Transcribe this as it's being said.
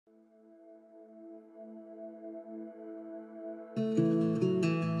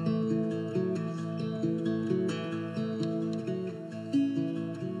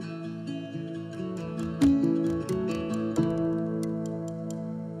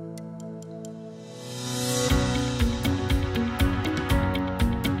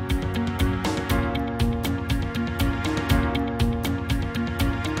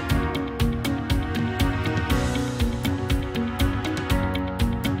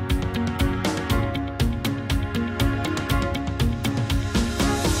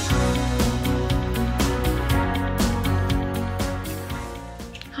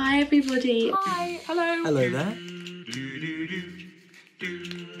everybody. Hi. Hello. Hello there.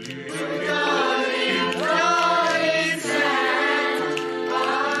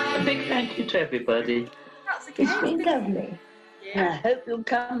 A big thank you to everybody. It's been lovely. And I hope you'll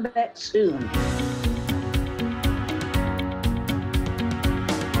come back soon.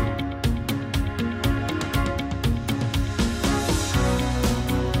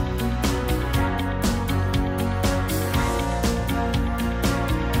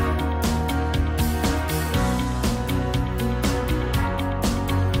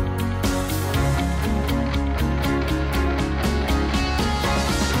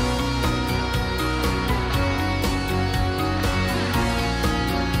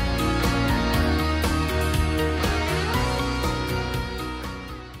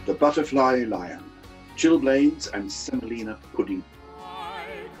 The Butterfly Lion, chilblains and semolina pudding. I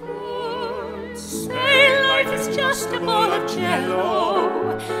could say life is just a ball of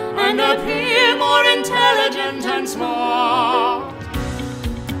jello and appear more intelligent and smart.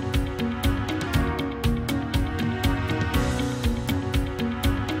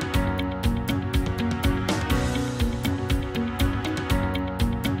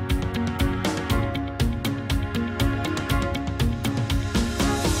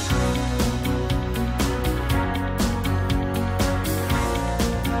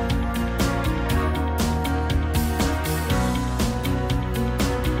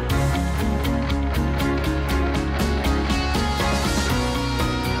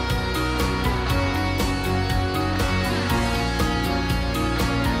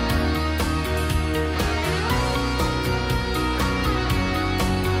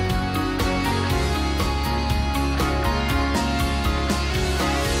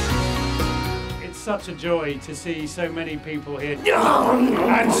 Such a joy to see so many people here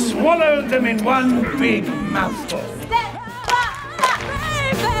and swallow them in one big mouthful.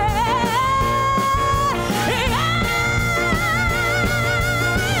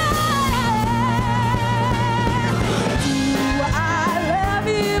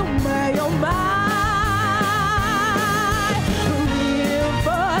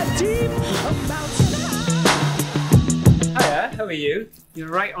 Hiya, how are you? You're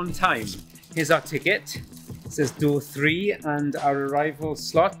right on time. Here's our ticket. It says door 3 and our arrival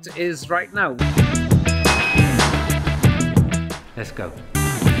slot is right now. Let's go. I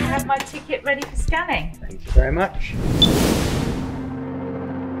have my ticket ready for scanning. Thank you very much.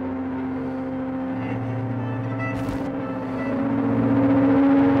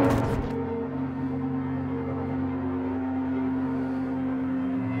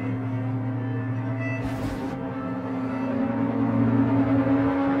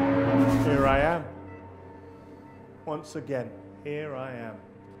 Here I am. Once again, here I am.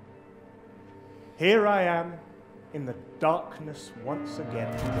 Here I am in the darkness once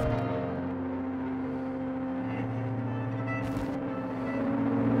again.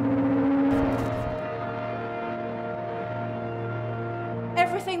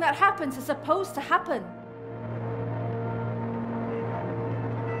 Everything that happens is supposed to happen.